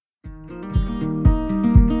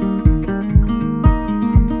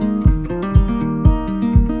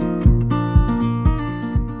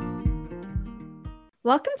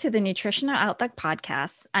Welcome to the Nutritional Outlook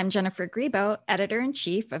podcast. I'm Jennifer Grebo,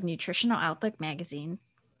 editor-in-chief of Nutritional Outlook magazine.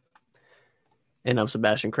 And I'm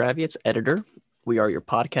Sebastian Kravitz, editor. We are your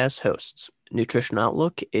podcast hosts. Nutritional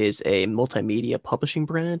Outlook is a multimedia publishing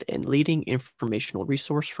brand and leading informational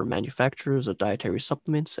resource for manufacturers of dietary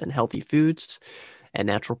supplements and healthy foods and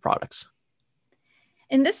natural products.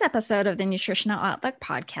 In this episode of the Nutritional Outlook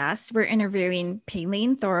podcast, we're interviewing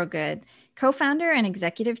Pelin Thorogood, co-founder and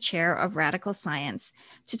executive chair of Radicle Science,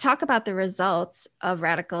 to talk about the results of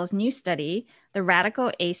Radicle's new study, the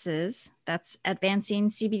Radicle ACES, that's Advancing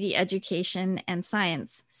CBD Education and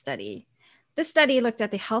Science study. This study looked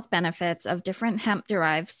at the health benefits of different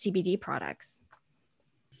hemp-derived CBD products.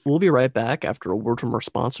 We'll be right back after a word from our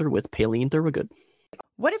sponsor with Pelin Thorogood.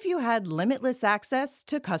 What if you had limitless access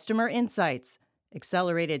to customer insights,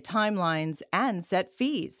 accelerated timelines, and set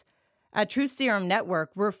fees? At Truth Serum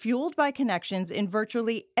Network, we're fueled by connections in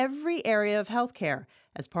virtually every area of healthcare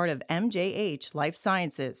as part of MJH Life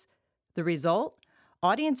Sciences. The result?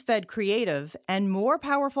 Audience-fed creative and more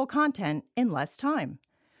powerful content in less time.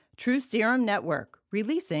 Truth Serum Network,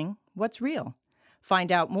 releasing what's real.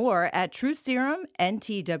 Find out more at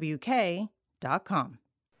truthserumntwk.com.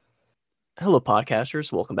 Hello,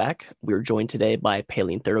 podcasters. Welcome back. We're joined today by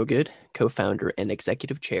Pelin Thorogood, co-founder and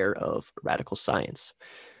executive chair of Radicle Science.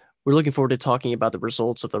 We're looking forward to talking about the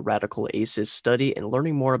results of the Radicle ACES study and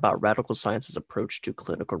learning more about Radicle Science's approach to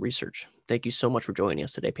clinical research. Thank you so much for joining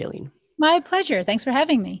us today, Pelin. My pleasure. Thanks for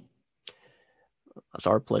having me. It's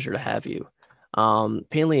our pleasure to have you.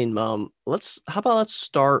 Pelin, let's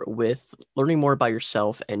start with learning more about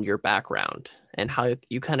yourself and your background and how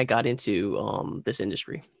you kind of got into this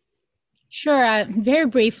industry. Sure. Very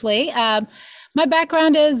briefly, my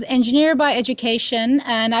background is engineer by education,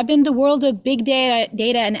 and I've been in the world of big data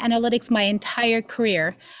and analytics my entire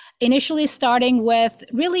career. Initially starting with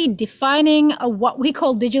really defining what we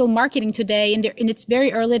call digital marketing today in its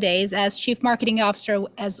very early days as chief marketing officer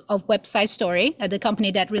of Website Story, the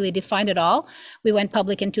company that really defined it all. We went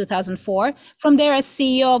public in 2004. From there, as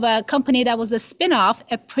CEO of a company that was a spin-off,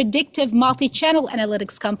 a predictive multi-channel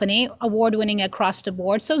analytics company, award-winning across the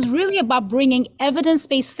board. So it's really about bringing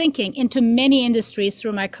evidence-based thinking into many industries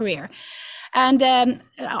through my career. And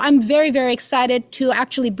I'm very, very excited to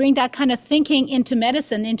actually bring that kind of thinking into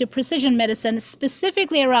medicine, into precision medicine,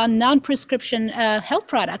 specifically around non-prescription health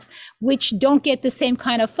products, which don't get the same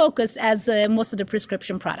kind of focus as most of the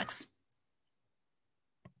prescription products.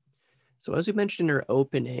 So as you mentioned in your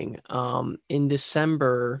opening, in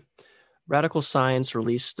December, Radicle Science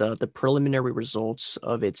released the preliminary results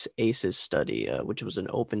of its ACES study, which was an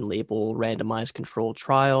open label randomized controlled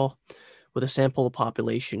trial with a sample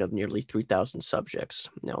population of nearly 3,000 subjects.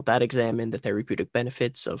 Now, that examined the therapeutic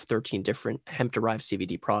benefits of 13 different hemp-derived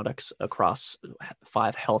CBD products across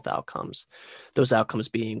 5 health outcomes. Those outcomes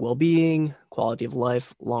being well-being, quality of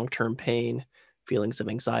life, long-term pain, feelings of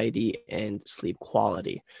anxiety, and sleep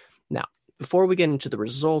quality. Now, before we get into the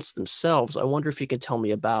results themselves, I wonder if you can tell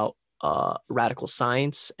me about Radicle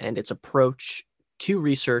Science and its approach to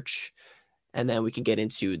research, and then we can get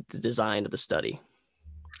into the design of the study.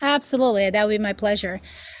 Absolutely. That would be my pleasure.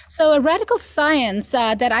 So Radicle Science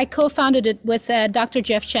that I co-founded it with Dr.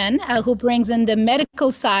 Jeff Chen, who brings in the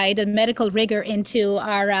medical side and medical rigor into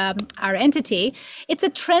our entity. It's a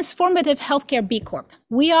transformative healthcare B-Corp.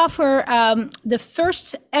 We offer the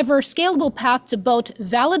first ever scalable path to both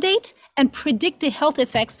validate and predict the health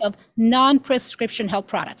effects of non-prescription health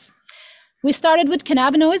products. We started with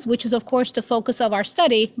cannabinoids, which is, of course, the focus of our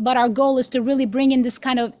study, but our goal is to really bring in this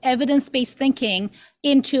kind of evidence-based thinking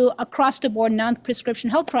into across-the-board non-prescription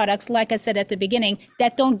health products, like I said at the beginning,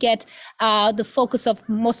 that don't get the focus of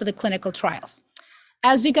most of the clinical trials.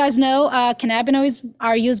 As you guys know, cannabinoids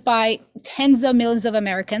are used by tens of millions of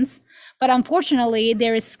Americans, but unfortunately,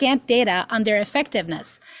 there is scant data on their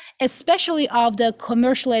effectiveness, especially of the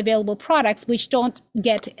commercially available products, which don't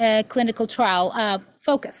get a clinical trial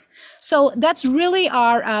focus. So that's really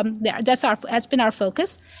has been our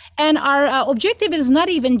focus. And our objective is not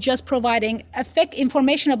even just providing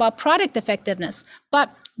information about product effectiveness, but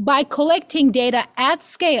by collecting data at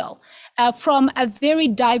scale from a very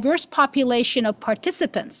diverse population of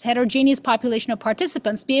participants, heterogeneous population of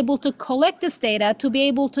participants, be able to collect this data to be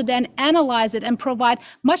able to then analyze it and provide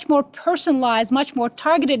much more personalized, much more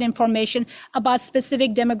targeted information about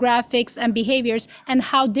specific demographics and behaviors and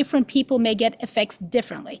how different people may get effects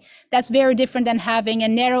differently. That's very different than having a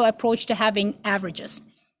narrow approach to having averages.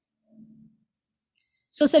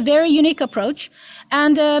 So it's a very unique approach.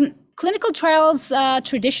 And clinical trials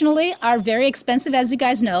traditionally are very expensive, as you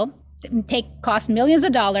guys know. Cost millions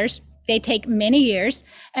of dollars. They take many years.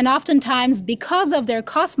 And oftentimes, because of their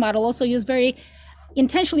cost model, also use very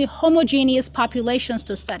intentionally homogeneous populations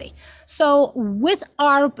to study. So with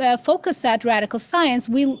our focus at Radicle Science,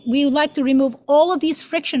 we would like to remove all of these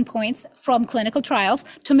friction points from clinical trials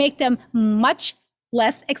to make them much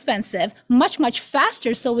less expensive, much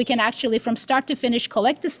faster, so we can actually from start to finish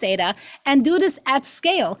collect this data and do this at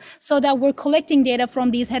scale, so that we're collecting data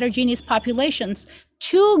from these heterogeneous populations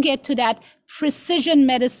to get to that precision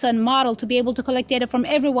medicine model, to be able to collect data from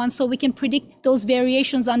everyone so we can predict those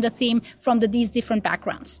variations on the theme from these different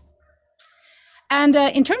backgrounds. And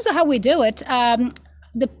in terms of how we do it,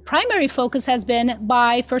 the primary focus has been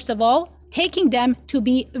by, first of all, taking them to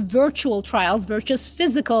be virtual trials versus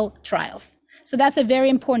physical trials. So that's a very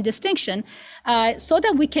important distinction, so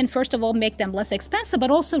that we can, first of all, make them less expensive, but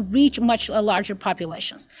also reach much larger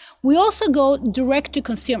populations. We also go direct to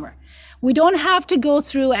consumer. We don't have to go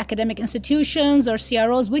through academic institutions or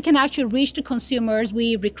CROs. We can actually reach the consumers.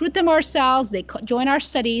 We recruit them ourselves. They join our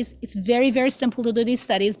studies. It's very, very simple to do these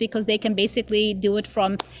studies because they can basically do it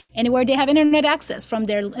from anywhere they have internet access, from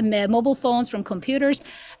their mobile phones, from computers.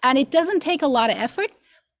 And it doesn't take a lot of effort,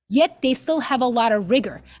 yet they still have a lot of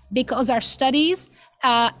rigor because our studies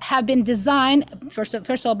have been designed, first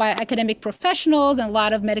of all, by academic professionals and a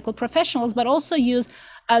lot of medical professionals, but also use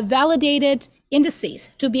validated indices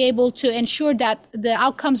to be able to ensure that the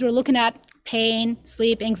outcomes we're looking at, pain,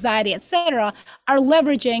 sleep, anxiety, etc., are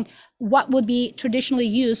leveraging what would be traditionally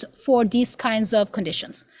used for these kinds of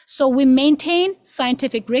conditions. So we maintain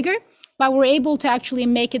scientific rigor, but we're able to actually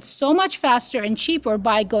make it so much faster and cheaper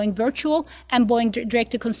by going virtual and going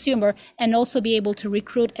direct to consumer, and also be able to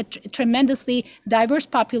recruit a tremendously diverse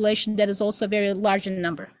population that is also very large in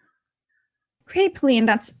number. Great, Pelin.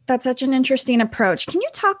 That's such an interesting approach. Can you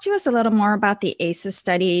talk to us a little more about the ACES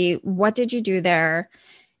study? What did you do there?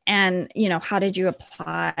 And, how did you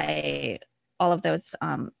apply all of those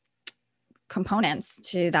components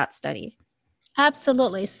to that study?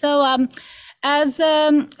 Absolutely. So as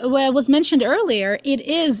was mentioned earlier, it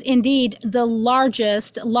is indeed the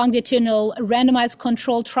largest longitudinal randomized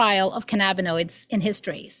controlled trial of cannabinoids in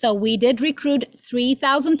history. So we did recruit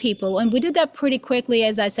 3,000 people, and we did that pretty quickly.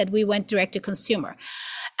 As I said, we went direct to consumer.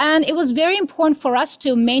 And it was very important for us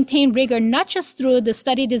to maintain rigor, not just through the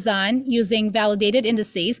study design using validated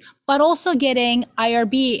indices, but also getting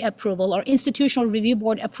IRB approval or institutional review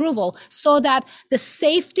board approval, so that the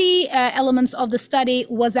safety elements of the study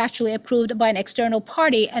was actually approved by an external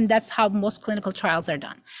party. And that's how most clinical trials are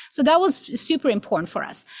done. So that was super important for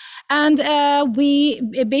us. And we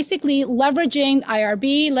basically leveraging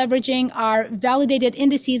IRB, leveraging our validated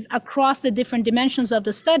indices across the different dimensions of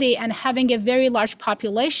the study and having a very large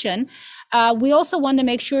population. We also want to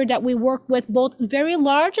make sure that we work with both very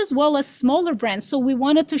large as well as smaller brands. So we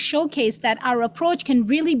wanted to showcase that our approach can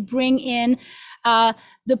really bring in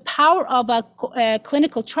the power of a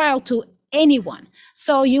clinical trial to anyone.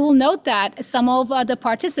 So you will note that some of the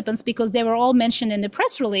participants, because they were all mentioned in the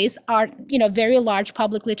press release, are very large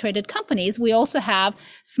publicly traded companies. We also have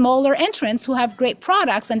smaller entrants who have great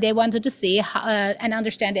products, and they wanted to see and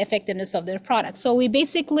understand the effectiveness of their products. So we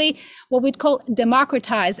basically what we'd call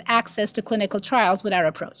democratize access to clinical trials with our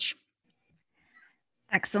approach.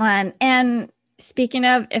 Excellent. And speaking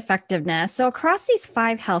of effectiveness, so across these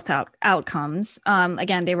 5 health outcomes,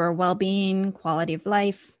 again, they were well-being, quality of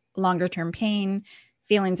life, longer-term pain,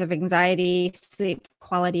 feelings of anxiety, sleep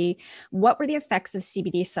quality. What were the effects of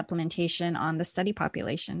CBD supplementation on the study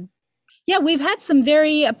population? Yeah, we've had some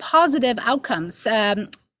very positive outcomes.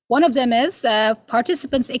 One of them is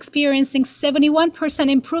participants experiencing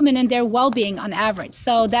 71% improvement in their well-being on average.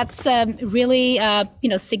 So that's really,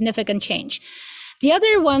 significant change. The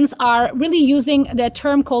other ones are really using the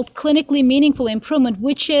term called clinically meaningful improvement,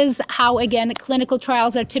 which is how, again, clinical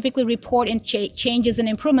trials are typically reporting changes and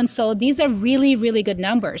improvements. So these are really, really good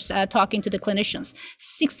numbers, talking to the clinicians.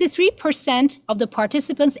 63% of the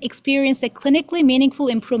participants experienced a clinically meaningful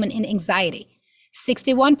improvement in anxiety.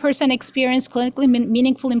 61% experienced clinically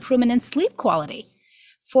meaningful improvement in sleep quality.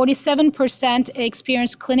 47%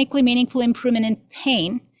 experienced clinically meaningful improvement in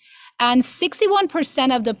pain. And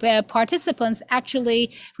 61% of the participants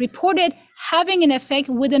actually reported having an effect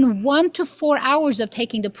within 1 to 4 hours of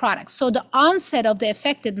taking the product. So the onset of the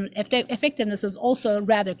effectiveness is also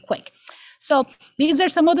rather quick. So these are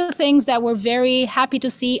some of the things that we're very happy to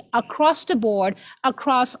see across the board,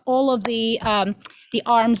 across all of the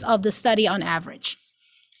arms of the study on average.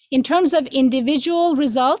 In terms of individual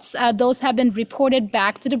results, those have been reported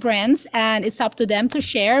back to the brands, and it's up to them to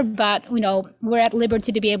share, but we're at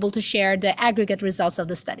liberty to be able to share the aggregate results of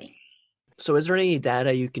the study. So is there any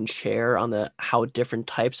data you can share on how different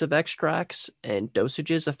types of extracts and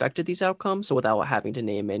dosages affected these outcomes, so without having to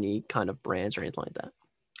name any kind of brands or anything like that?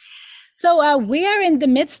 So we are in the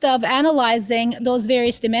midst of analyzing those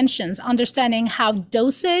various dimensions, understanding how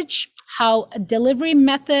dosage, how delivery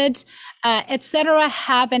methods, etc.,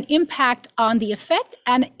 have an impact on the effect,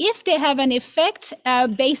 and if they have an effect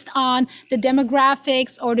based on the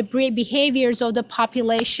demographics or the behaviors of the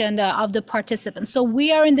population of the participants. So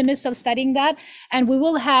we are in the midst of studying that, and we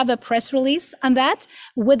will have a press release on that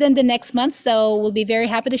within the next month. So we'll be very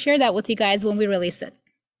happy to share that with you guys when we release it.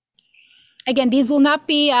 Again, these will not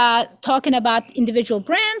be talking about individual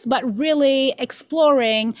brands, but really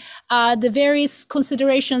exploring the various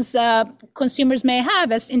considerations consumers may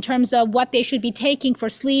have as in terms of what they should be taking for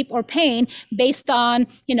sleep or pain based on,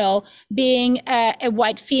 being a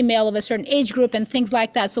white female of a certain age group and things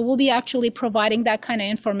like that. So we'll be actually providing that kind of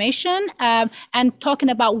information and talking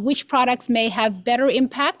about which products may have better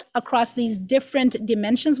impact across these different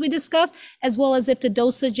dimensions we discussed, as well as if the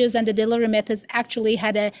dosages and the delivery methods actually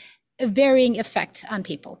had a varying effect on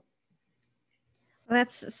people. Well,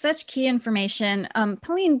 that's such key information.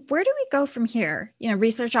 Pelin, where do we go from here?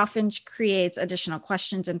 Research often creates additional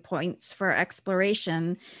questions and points for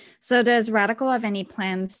exploration. So does Radicle have any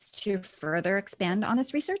plans to further expand on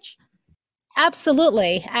this research?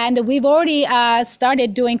 Absolutely. And we've already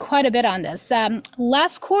started doing quite a bit on this.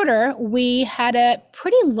 Last quarter, we had a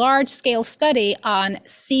pretty large scale study on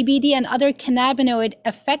CBD and other cannabinoid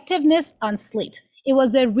effectiveness on sleep. It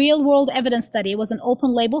was a real world evidence study. It was an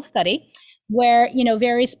open label study where,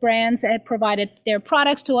 various brands have provided their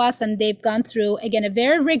products to us, and they've gone through, again, a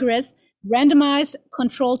very rigorous randomized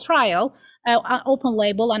controlled trial, open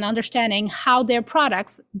label, and understanding how their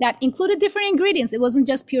products that included different ingredients. It wasn't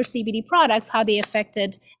just pure CBD products, how they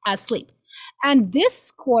affected sleep. And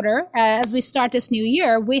this quarter, as we start this new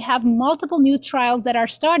year, we have multiple new trials that are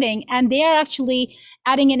starting, and they are actually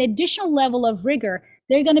adding an additional level of rigor.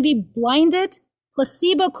 They're going to be blinded,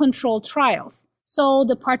 placebo-controlled trials. So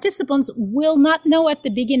the participants will not know at the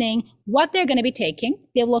beginning what they're going to be taking.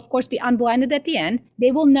 They will, of course, be unblinded at the end.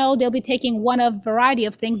 They will know they'll be taking one of a variety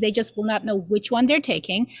of things. They just will not know which one they're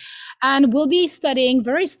taking. And we'll be studying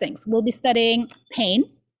various things. We'll be studying pain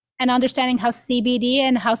and understanding how CBD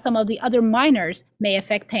and how some of the other minors may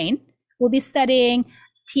affect pain. We'll be studying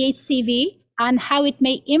THCV and how it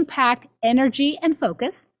may impact energy and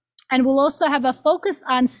focus. And we'll also have a focus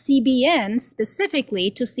on CBN specifically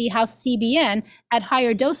to see how CBN at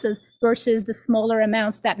higher doses versus the smaller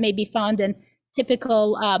amounts that may be found in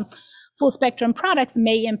typical full spectrum products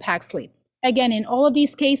may impact sleep. Again, in all of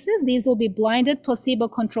these cases, these will be blinded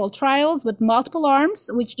placebo-controlled trials with multiple arms,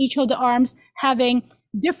 which each of the arms having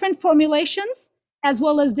different formulations as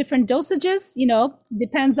well as different dosages,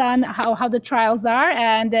 depends on how the trials are,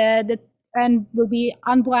 and we'll be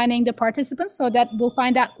unblinding the participants so that we'll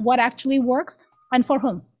find out what actually works and for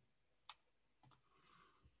whom.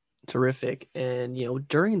 Terrific. And,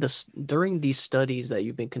 during these studies that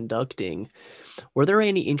you've been conducting, were there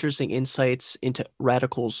any interesting insights into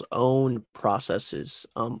Radicle's own processes?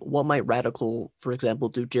 What might Radicle, for example,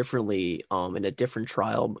 do differently in a different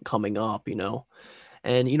trial coming up,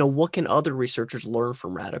 And, what can other researchers learn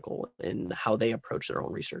from Radicle and how they approach their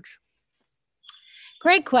own research?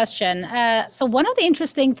 Great question. So one of the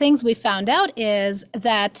interesting things we found out is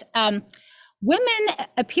that women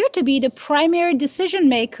appear to be the primary decision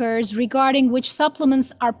makers regarding which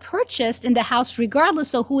supplements are purchased in the house,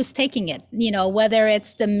 regardless of who is taking it, whether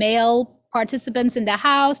it's the male participants in the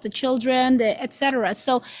house, the children, etc.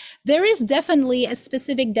 So there is definitely a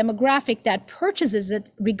specific demographic that purchases it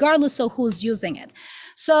regardless of who's using it.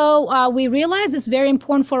 So we realize it's very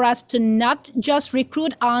important for us to not just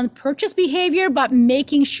recruit on purchase behavior, but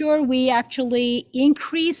making sure we actually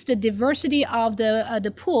increase the diversity of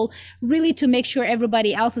the pool, really to make sure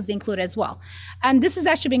everybody else is included as well. And this has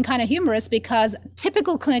actually been kind of humorous because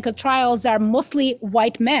typical clinical trials are mostly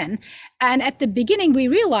white men. And at the beginning, we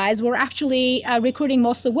realized we're actually recruiting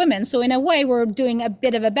mostly women. So in a way, we're doing a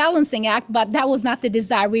bit of a balancing act, but that was not the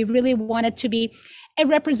desire. We really wanted to be a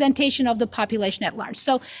representation of the population at large.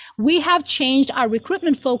 So we have changed our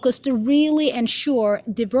recruitment focus to really ensure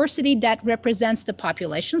diversity that represents the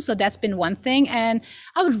population. So that's been one thing. And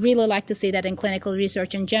I would really like to see that in clinical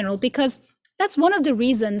research in general, because that's one of the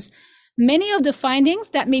reasons many of the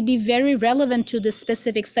findings that may be very relevant to the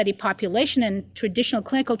specific study population and traditional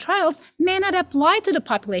clinical trials may not apply to the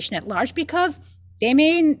population at large, because they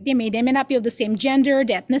may not be of the same gender,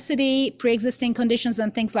 the ethnicity, pre-existing conditions,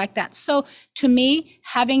 and things like that. So to me,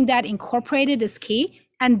 having that incorporated is key.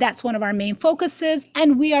 And that's one of our main focuses.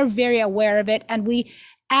 And we are very aware of it. And we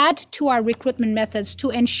add to our recruitment methods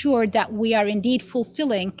to ensure that we are indeed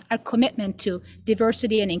fulfilling our commitment to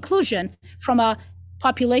diversity and inclusion from a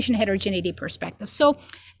population heterogeneity perspective. So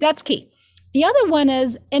that's key. The other one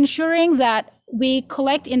is ensuring that we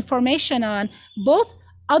collect information on both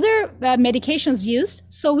other medications used,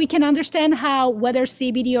 so we can understand how whether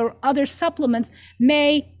CBD or other supplements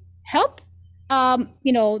may help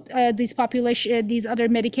these other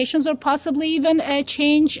medications, or possibly even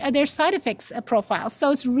change their side effects profile.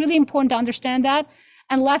 So it's really important to understand that.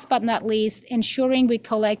 And last but not least, ensuring we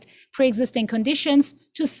collect pre-existing conditions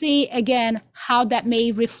to see, again, how that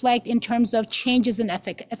may reflect in terms of changes in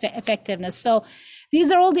effectiveness. So these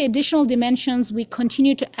are all the additional dimensions we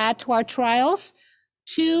continue to add to our trials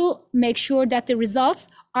to make sure that the results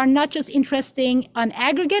are not just interesting on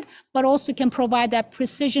aggregate, but also can provide that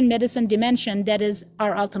precision medicine dimension that is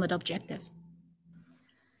our ultimate objective.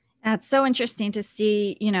 It's so interesting to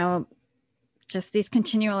see, just these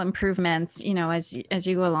continual improvements, as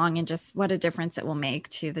you go along, and just what a difference it will make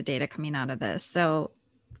to the data coming out of this. So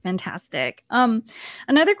fantastic.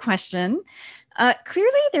 Another question.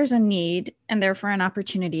 Clearly, there's a need and therefore an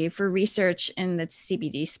opportunity for research in the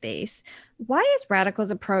CBD space. Why is Radicle's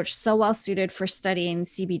approach so well suited for studying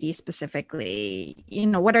CBD specifically?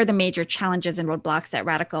 What are the major challenges and roadblocks that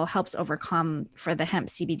Radicle helps overcome for the hemp,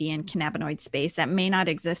 CBD, and cannabinoid space that may not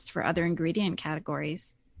exist for other ingredient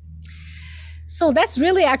categories? So that's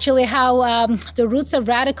really actually how the roots of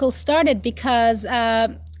Radicle started, because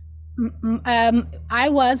I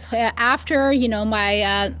was, after,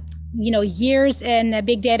 my years in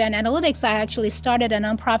big data and analytics, I actually started a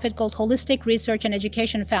nonprofit called Holistic Research and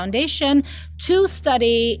Education Foundation to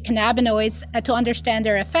study cannabinoids to understand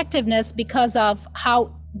their effectiveness because of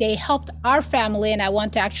how they helped our family. And I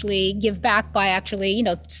want to actually give back by actually,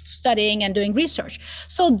 studying and doing research.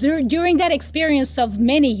 So during that experience of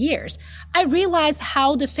many years, I realized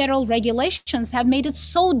how the federal regulations have made it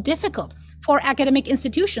so difficult for academic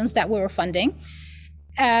institutions that we were funding,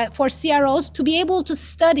 for CROs to be able to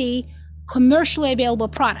study commercially available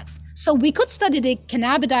products. So we could study the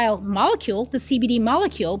cannabidiol molecule, the CBD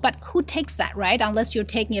molecule, but who takes that, right? Unless you're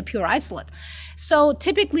taking a pure isolate. So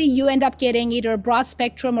typically you end up getting either a broad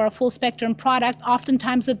spectrum or a full spectrum product,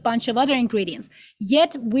 oftentimes with a bunch of other ingredients.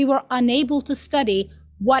 Yet we were unable to study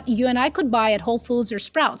what you and I could buy at Whole Foods or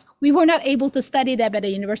Sprouts. We were not able to study that at a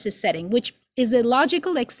university setting, which is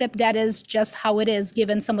illogical, except that is just how it is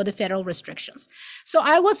given some of the federal restrictions. So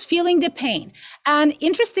I was feeling the pain. And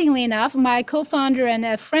interestingly enough, my co-founder and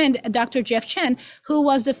a friend, Dr. Jeff Chen, who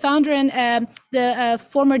was the founder and the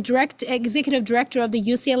former executive director of the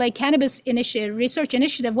UCLA Cannabis Research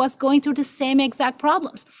Initiative, was going through the same exact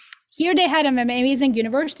problems. Here they had an amazing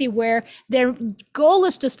university where their goal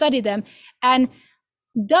is to study them, and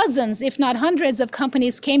dozens, if not hundreds of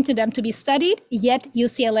companies came to them to be studied, yet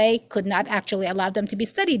UCLA could not actually allow them to be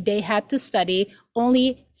studied. They had to study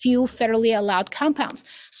only few federally allowed compounds.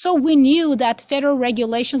 So we knew that federal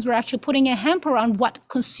regulations were actually putting a hamper on what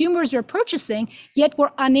consumers were purchasing, yet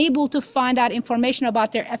were unable to find out information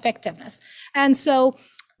about their effectiveness. And so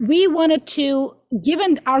we wanted to,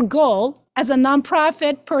 given our goal, as a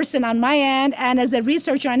nonprofit person on my end and as a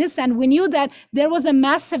researcher on his end, we knew that there was a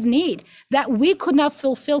massive need that we could not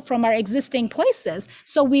fulfill from our existing places.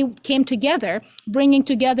 So we came together, bringing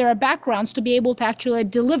together our backgrounds to be able to actually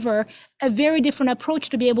deliver a very different approach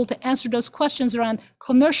to be able to answer those questions around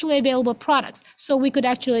commercially available products. So we could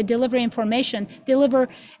actually deliver information, deliver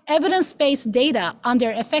evidence-based data on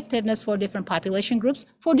their effectiveness for different population groups,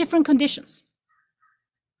 for different conditions.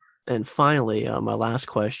 And finally, my last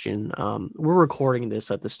question, we're recording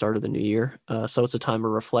this at the start of the new year, so it's a time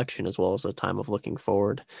of reflection as well as a time of looking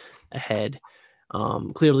forward ahead.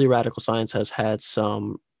 Clearly, Radicle Science has had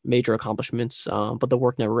some major accomplishments, but the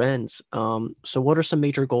work never ends. So what are some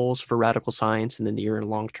major goals for Radicle Science in the near and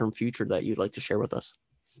long-term future that you'd like to share with us?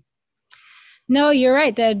 No, you're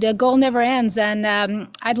right. The goal never ends. And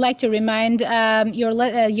I'd like to remind your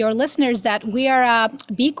listeners that we are a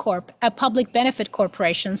B-Corp, a public benefit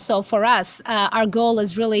corporation. So for us, our goal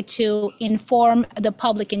is really to inform the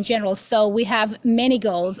public in general. So we have many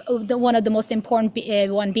goals. One of the most important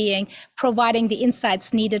one being providing the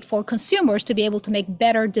insights needed for consumers to be able to make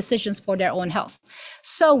better decisions for their own health.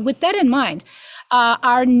 So with that in mind,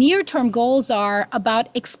 our near-term goals are about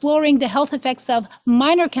exploring the health effects of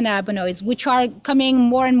minor cannabinoids, which are coming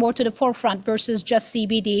more and more to the forefront versus just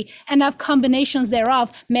CBD, and of combinations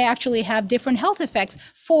thereof may actually have different health effects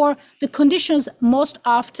for the conditions most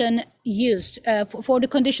often used, for the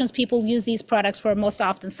conditions people use these products for most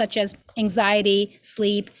often, such as anxiety,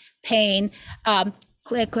 sleep, pain,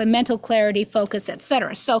 mental clarity, focus,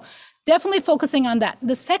 etc. So definitely focusing on that.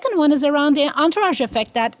 The second one is around the entourage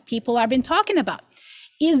effect that people have been talking about.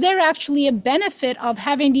 Is there actually a benefit of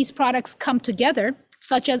having these products come together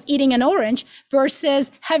such as eating an orange,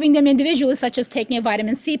 versus having them individually, such as taking a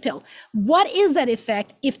vitamin C pill. What is that effect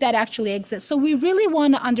if that actually exists? So we really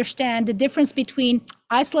want to understand the difference between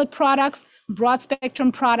isolate products, broad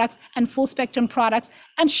spectrum products, and full spectrum products,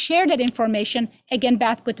 and share that information, again,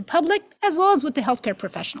 back with the public as well as with the healthcare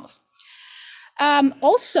professionals.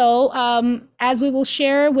 As we will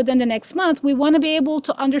share within the next month, we want to be able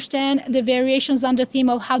to understand the variations on the theme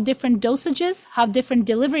of how different dosages, how different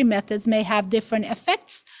delivery methods may have different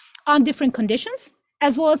effects on different conditions,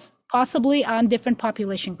 as well as possibly on different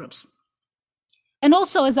population groups. And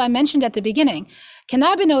also, as I mentioned at the beginning,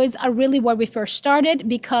 cannabinoids are really where we first started,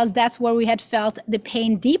 because that's where we had felt the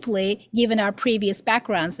pain deeply, given our previous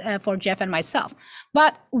backgrounds for Jeff and myself.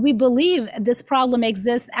 But we believe this problem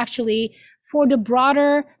exists actually for the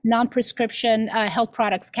broader non-prescription health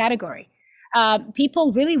products category.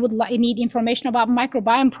 People really would need information about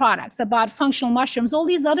microbiome products, about functional mushrooms, all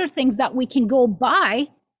these other things that we can go buy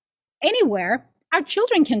anywhere. Our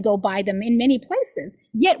children can go buy them in many places,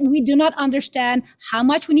 yet we do not understand how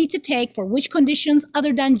much we need to take for which conditions,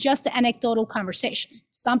 other than just the anecdotal conversations.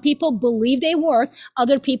 Some people believe they work,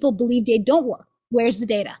 other people believe they don't work. Where's the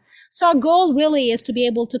data? So our goal really is to be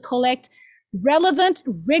able to collect relevant,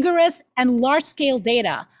 rigorous, and large-scale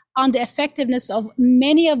data on the effectiveness of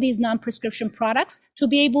many of these non-prescription products, to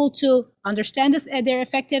be able to understand their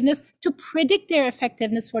effectiveness, to predict their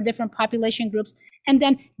effectiveness for different population groups, and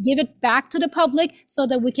then give it back to the public so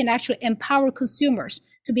that we can actually empower consumers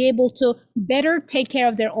to be able to better take care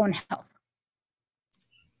of their own health.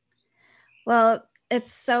 Well,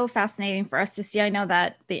 it's so fascinating for us to see. I know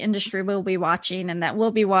that the industry will be watching, and that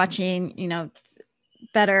we'll be watching,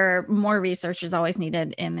 more research is always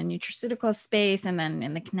needed in the nutraceutical space and then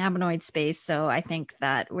in the cannabinoid space. So I think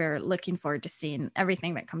that we're looking forward to seeing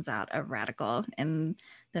everything that comes out of Radicle in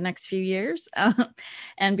the next few years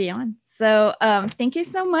and beyond. So thank you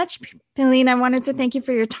so much, Pelin. I wanted to thank you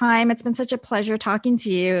for your time. It's been such a pleasure talking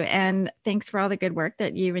to you, and thanks for all the good work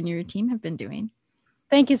that you and your team have been doing.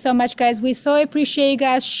 Thank you so much, guys. We so appreciate you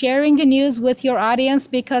guys sharing the news with your audience,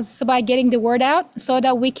 because it's about getting the word out so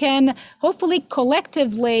that we can hopefully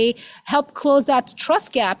collectively help close that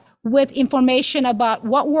trust gap with information about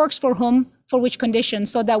what works for whom, for which condition,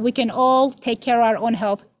 so that we can all take care of our own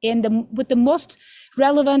health with the most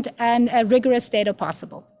relevant and rigorous data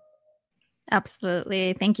possible.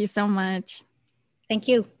 Absolutely. Thank you so much. Thank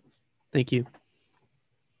you. Thank you.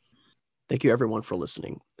 Thank you, everyone, for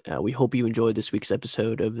listening. We hope you enjoyed this week's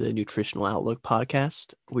episode of the Nutritional Outlook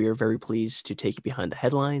podcast. We are very pleased to take you behind the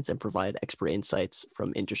headlines and provide expert insights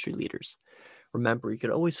from industry leaders. Remember, you can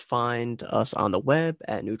always find us on the web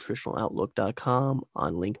at nutritionaloutlook.com,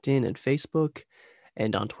 on LinkedIn and Facebook,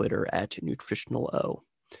 and on Twitter at nutritionalo.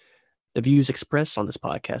 The views expressed on this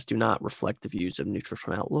podcast do not reflect the views of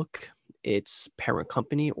Nutritional Outlook, its parent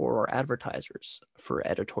company, or our advertisers. For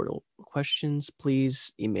editorial questions,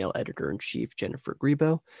 please email Editor-in-Chief Jennifer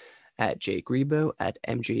Grebo at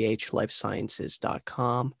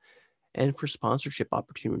jgrebo@mghlifesciences.com. And for sponsorship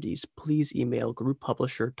opportunities, please email Group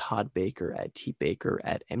Publisher Todd Baker at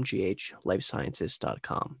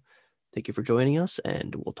tbaker@mghlifesciences.com. Thank you for joining us,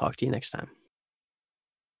 and we'll talk to you next time.